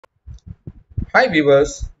Hi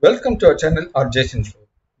viewers, welcome to our channel RJ's Info.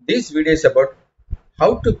 This video is about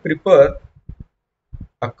how to prepare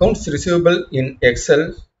accounts receivable in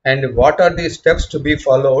Excel and what are the steps to be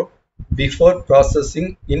followed before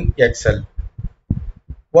processing in Excel.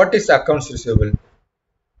 What is accounts receivable?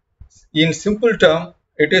 In simple term,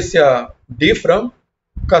 it is a due from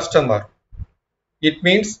customer. It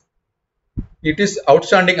means it is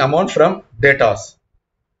outstanding amount from debtors.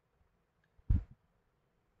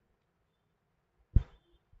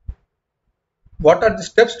 What are the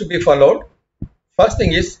steps to be followed? First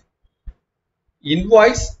thing is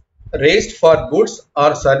invoice raised for goods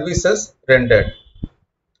or services rendered.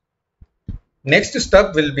 Next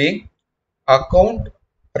step will be account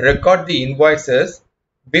record the invoices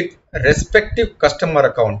with respective customer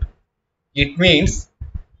account. It means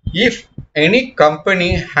if any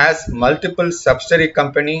company has multiple subsidiary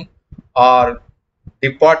company or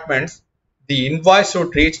departments, the invoice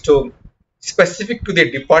should reach to specific to the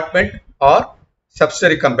department or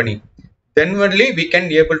subsidiary company. Then only we can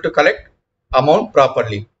be able to collect amount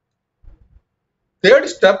properly. Third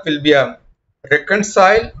step will be a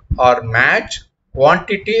reconcile or match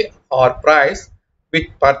quantity or price with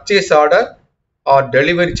purchase order or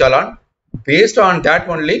delivery challan. Based on that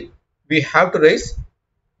only we have to raise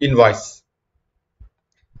invoice.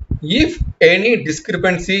 If any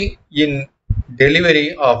discrepancy in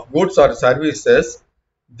delivery of goods or services,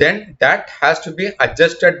 then that has to be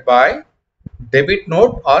adjusted by debit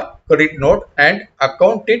note or credit note and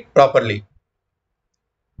account it properly.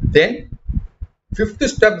 Then fifth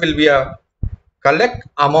step will be a collect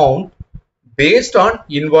amount based on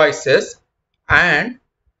invoices and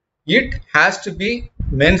it has to be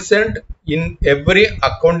mentioned in every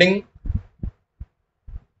accounting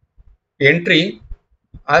entry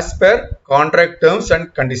as per contract terms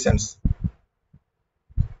and conditions.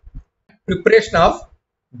 Preparation of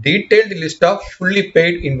detailed list of fully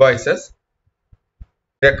paid invoices.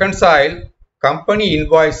 Reconcile company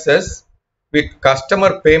invoices with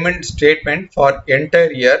customer payment statement for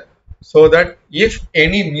entire year so that if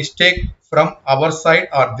any mistake from our side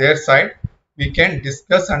or their side, we can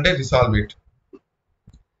discuss and resolve it.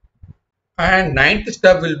 And ninth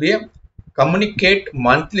step will be communicate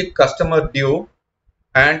monthly customer due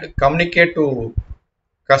and communicate to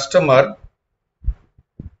customer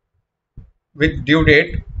with due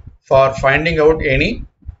date for finding out any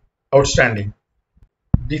outstanding.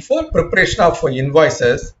 Before preparation of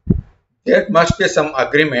invoices, there must be some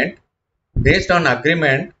agreement. Based on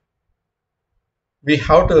agreement, we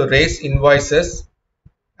have to raise invoices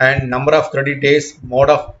and number of credit days, mode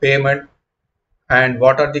of payment, and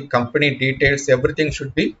what are the company details. Everything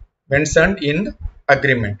should be mentioned in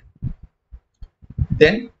agreement.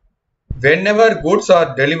 Then whenever goods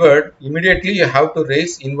are delivered, immediately you have to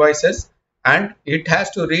raise invoices and it has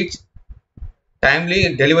to reach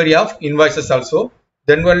timely delivery of invoices also.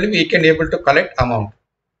 Then only we can able to collect amount.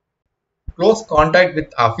 Close contact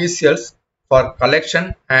with officials for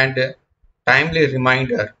collection and timely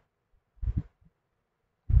reminder.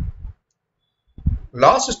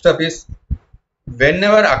 Last step is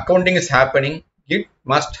whenever accounting is happening, it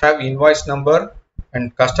must have invoice number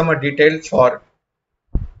and customer details for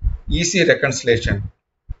easy reconciliation.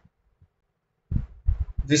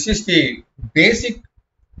 This is the basic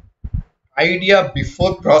idea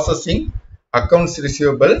before processing accounts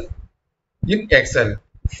receivable in Excel.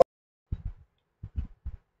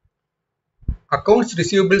 Accounts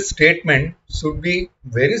receivable statement should be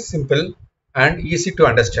very simple and easy to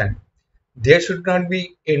understand. There should not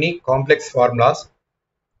be any complex formulas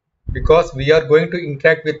because we are going to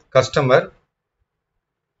interact with customer.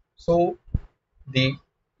 So the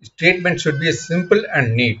statement should be simple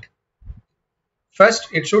and neat. First,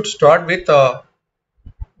 it should start with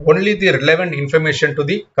only the relevant information to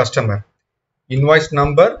the customer. Invoice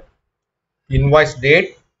number, invoice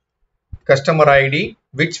date, customer ID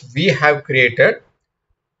which we have created.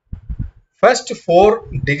 First 4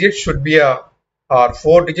 digits should be or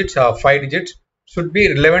 4 digits or 5 digits should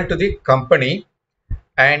be relevant to the company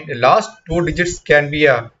and last 2 digits can be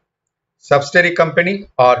a subsidiary company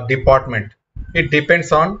or department. It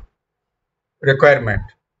depends on requirement.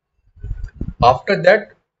 After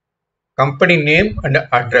that, company name and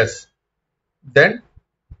address. Then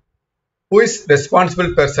who is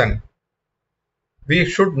responsible person? We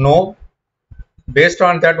should know. Based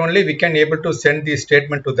on that only we can able to send the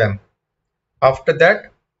statement to them. After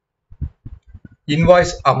that,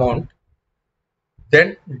 invoice amount,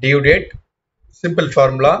 then due date, simple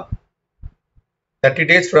formula, 30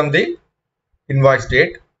 days from the invoice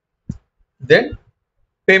date, then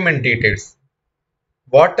payment details.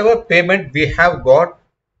 Whatever payment we have got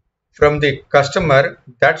from the customer,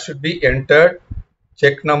 that should be entered,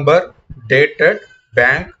 check number, dated,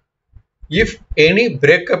 bank. If any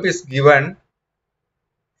breakup is given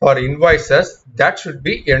for invoices, that should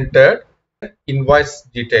be entered invoice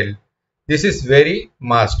detail. This is very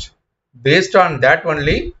must. Based on that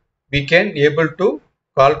only we can able to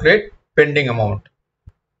calculate pending amount.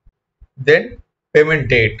 Then payment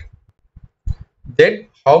date. Then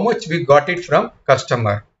how much we got it from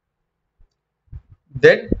customer.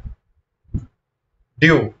 Then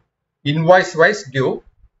due, invoice wise due.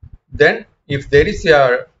 Then if there is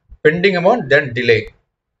a pending amount, then delay.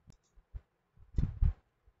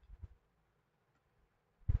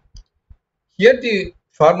 Here the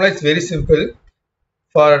formula is very simple.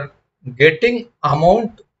 For getting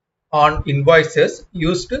amount on invoices,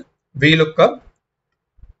 used VLOOKUP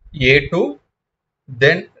A2,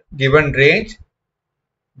 then given range,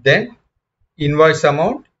 then invoice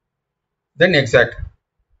amount, then exact.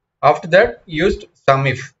 After that used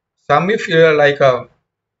SUMIF. SUMIF like a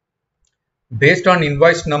based on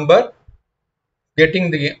invoice number,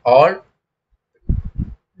 getting the all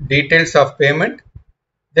details of payment,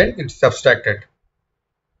 then it's subtracted.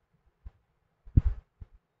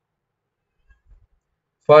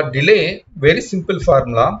 For delay, very simple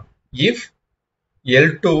formula. If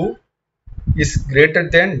L2 is greater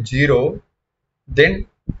than 0, then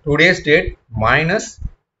today's date minus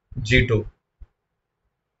G2.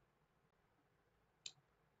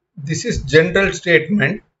 This is general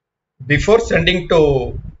statement. Before sending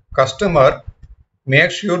to customer,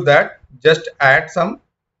 make sure that just add some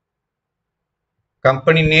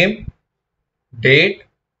company name, date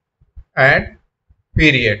and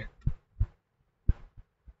period.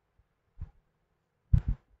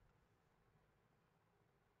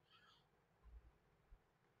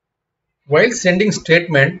 While sending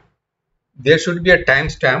statement, there should be a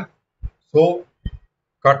timestamp. So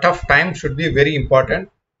cutoff time should be very important.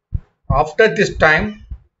 After this time,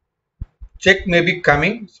 check may be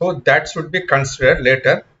coming, so that should be considered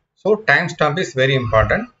later. So timestamp is very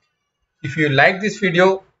important. If you like this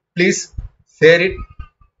video, please share it,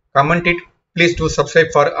 comment it. Please do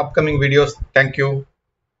subscribe for upcoming videos. Thank you.